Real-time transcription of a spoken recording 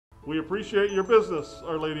We appreciate your business,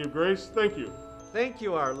 Our Lady of Grace. Thank you. Thank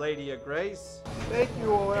you, Our Lady of Grace. Thank you,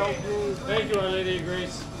 OLG. Thank you, Our Lady of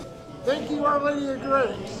Grace. Thank you, Our Lady of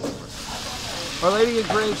Grace. Our Lady of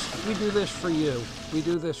Grace, we do this for you. We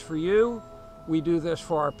do this for you. We do this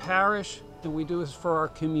for our parish, and we do this for our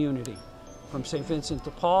community. From St. Vincent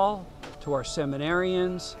de Paul, to our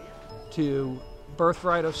seminarians, to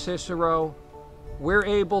Birthright of Cicero, we're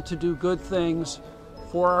able to do good things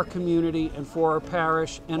for our community and for our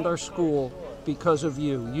parish and our school because of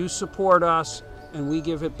you. You support us, and we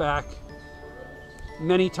give it back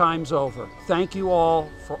many times over. Thank you all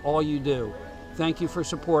for all you do. Thank you for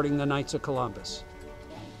supporting the Knights of Columbus.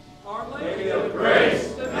 Our Lady of Grace.